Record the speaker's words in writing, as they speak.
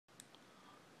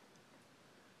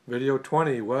Video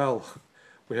 20. Well,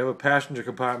 we have a passenger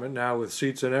compartment now with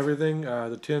seats and everything.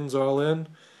 The tin's all in,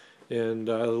 and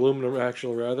aluminum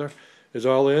axle rather is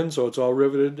all in, so it's all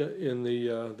riveted in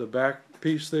the back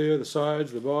piece there, the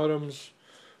sides, the bottoms,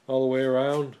 all the way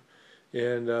around.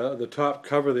 And the top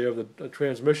cover there of the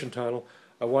transmission tunnel,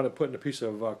 I want to put in a piece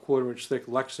of 1/4 inch thick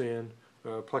Lexan,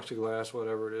 plexiglass,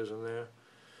 whatever it is in there.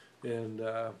 And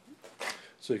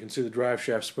so you can see the drive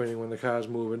shaft spinning when the car's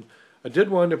moving. I did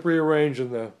wind up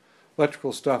rearranging the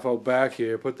electrical stuff out back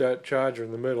here, put that charger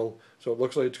in the middle, so it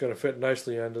looks like it's going to fit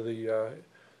nicely under the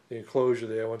enclosure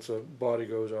there once the body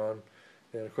goes on.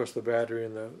 And of course the battery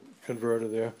and the converter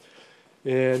there.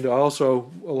 And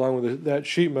also, along with that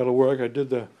sheet metal work, I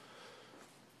did the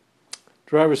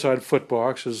driver's side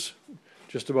footbox is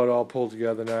just about all pulled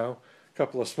together now. A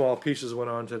couple of small pieces went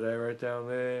on today right down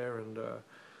there, and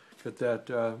got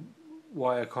that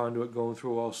wire conduit going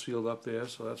through all sealed up there,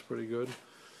 so that's pretty good.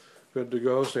 Good to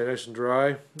go, stay nice and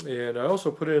dry. And I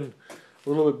also put in a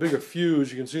little bit bigger fuse.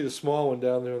 You can see the small one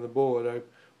down there on the board. I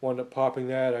wound up popping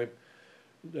that. I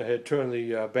had turned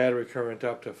the battery current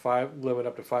up to limit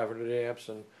up to 500 amps,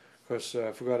 and of course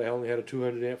I forgot I only had a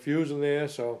 200 amp fuse in there,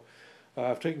 so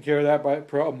I've taken care of that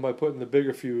problem by putting the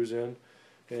bigger fuse in,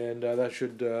 and that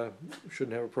shouldn't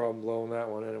have a problem blowing that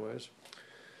one anyways.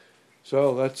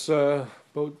 So that's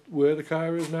about where the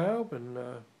car is now, and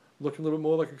looking a little bit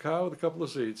more like a car with a couple of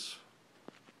seats.